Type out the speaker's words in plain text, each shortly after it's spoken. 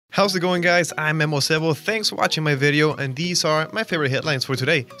How's it going, guys? I'm Memo Sebo. Thanks for watching my video, and these are my favorite headlines for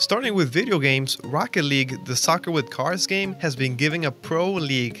today. Starting with video games, Rocket League, the soccer with cars game, has been giving a pro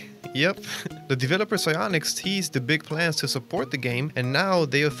league. Yep, the developer Psyonix teased the big plans to support the game, and now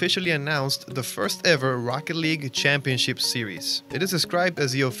they officially announced the first ever Rocket League Championship Series. It is described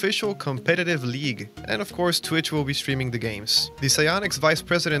as the official competitive league, and of course Twitch will be streaming the games. The Psyonix Vice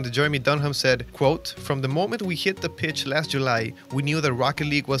President Jeremy Dunham said, quote, "From the moment we hit the pitch last July, we knew that Rocket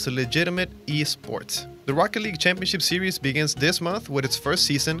League was a legitimate e-sport." The Rocket League Championship Series begins this month with its first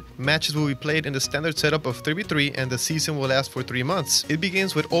season. Matches will be played in the standard setup of 3v3 and the season will last for 3 months. It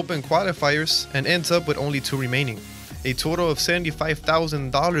begins with open qualifiers and ends up with only 2 remaining. A total of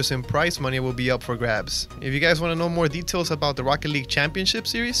 $75,000 in prize money will be up for grabs. If you guys want to know more details about the Rocket League Championship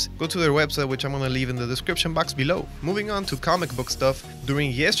Series, go to their website, which I'm going to leave in the description box below. Moving on to comic book stuff, during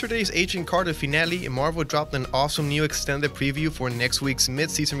yesterday's Agent Carter finale, Marvel dropped an awesome new extended preview for next week's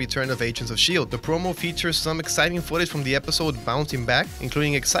mid-season return of Agents of S.H.I.E.L.D. The promo features some exciting footage from the episode Bouncing Back,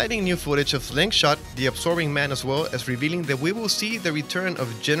 including exciting new footage of Slingshot, the Absorbing Man, as well as revealing that we will see the return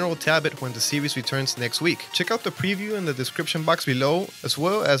of General Talbot when the series returns next week. Check out the preview in the description box below, as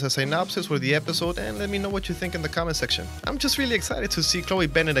well as a synopsis for the episode, and let me know what you think in the comment section. I'm just really excited to see Chloe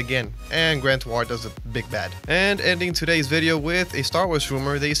Bennett again, and Grant Ward as a big bad. And ending today's video with a Star Wars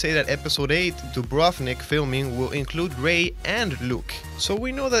rumor, they say that episode 8, Dubrovnik filming, will include Rey and Luke. So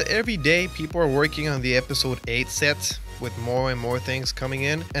we know that every day people are working on the episode 8 set, with more and more things coming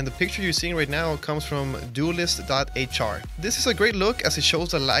in, and the picture you're seeing right now comes from duelist.hr. This is a great look as it shows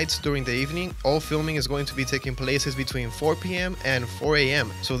the lights during the evening. All filming is going to be taking places between 4 p.m. and 4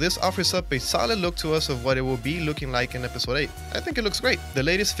 a.m. So this offers up a solid look to us of what it will be looking like in episode 8. I think it looks great. The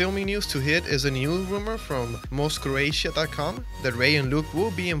latest filming news to hit is a new rumor from mostcroatia.com that Rey and Luke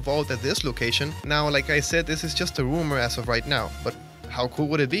will be involved at this location. Now, like I said, this is just a rumor as of right now, but how cool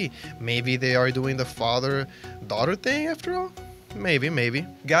would it be? Maybe they are doing the father-daughter thing after all? Maybe.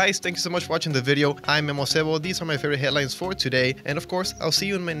 Guys, thank you so much for watching the video. I'm Memo Sebo. These are my favorite headlines for today. And of course, I'll see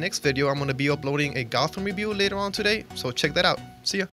you in my next video. I'm going to be uploading a Gotham review later on today, so check that out. See ya.